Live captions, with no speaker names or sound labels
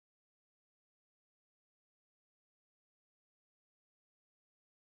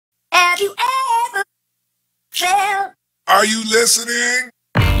Have you ever felt? Are you listening?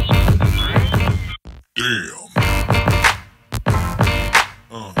 Damn.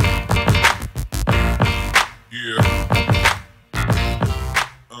 Yeah.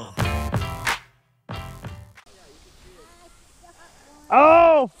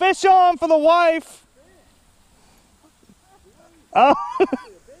 Oh, fish on for the wife. Oh.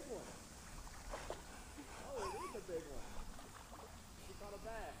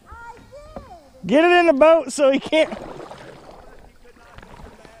 Get it in the boat so he can't.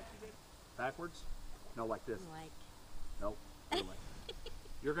 Backwards? No, like this. Nope.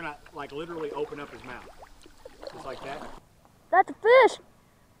 You're gonna like literally open up his mouth. Just like that. That's a fish.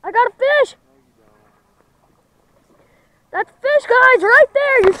 I got a fish. That's a fish, guys, right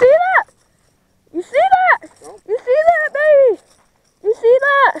there. You see that? You see that? You see that, baby? You see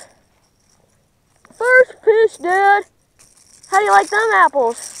that? First fish, Dad. How do you like them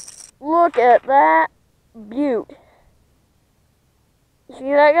apples? Look at that beaut. You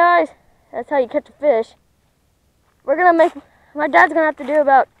see that, guys? That's how you catch a fish. My dad's gonna have to do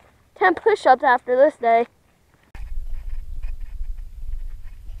about 10 push-ups after this day.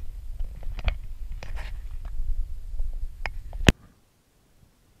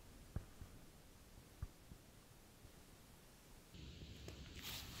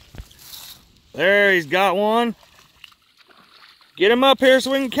 There, he's got one. Get him up here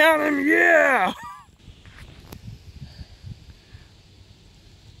so we can count him. Yeah!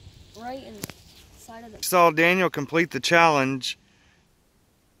 Right inside of the... Saw Daniel complete the challenge.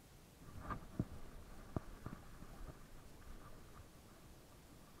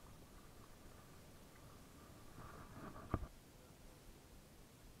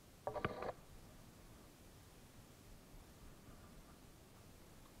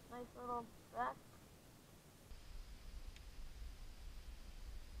 Nice little back.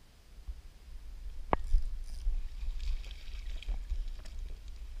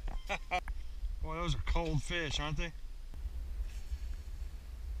 Boy, those are cold fish, aren't they?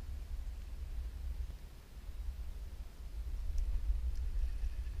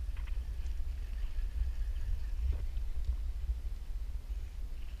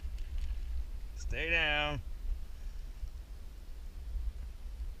 Stay down.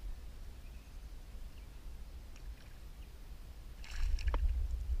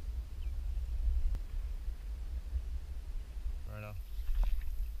 Right on.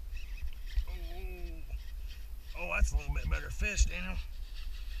 Oh, that's a little bit better fish, Daniel.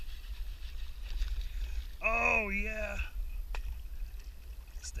 Oh, yeah.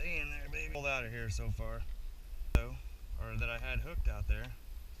 Stay in there, baby. Pulled out of here so far. Or that I had hooked out there.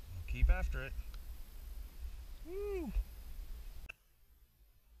 I'll keep after it. Woo!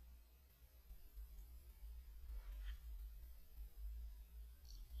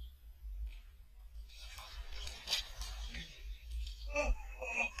 Oh,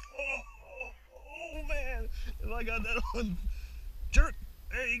 man. If I got that on jerk.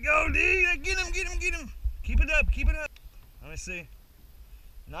 There you go, D. Get him, get him, get him. Keep it up, keep it up. Let me see.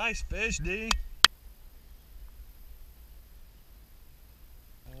 Nice fish, D.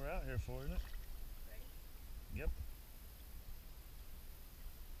 What we're out here for, isn't it? Yep.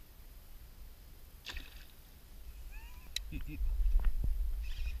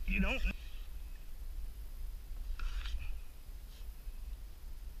 You don't.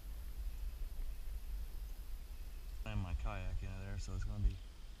 I have my kayak in there, so it's going to be.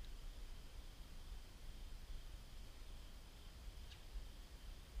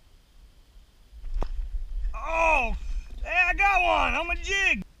 Oh! Hey, I got one on my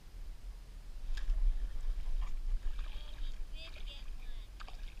jig!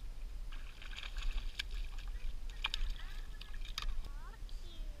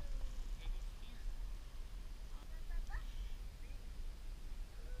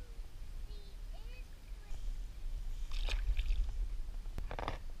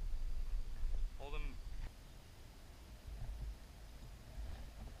 Hold him.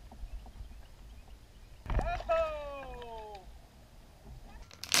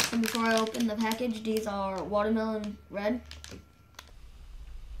 And before I open the package, these are watermelon red.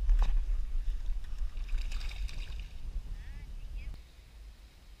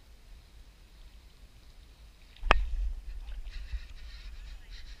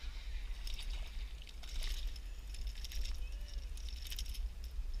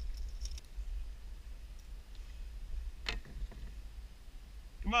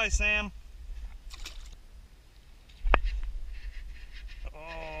 Goodbye, Sam.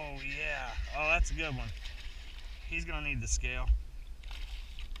 Oh, yeah. Oh, that's a good one. He's going to need the scale.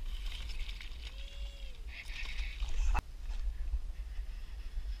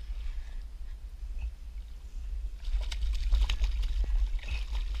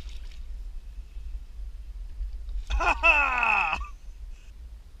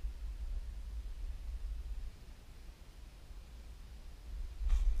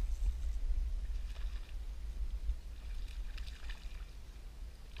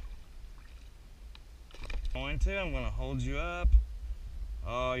 going to. I'm going to hold you up.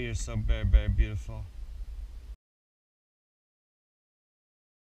 Oh, you're so very, very beautiful.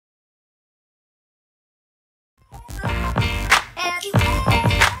 Have you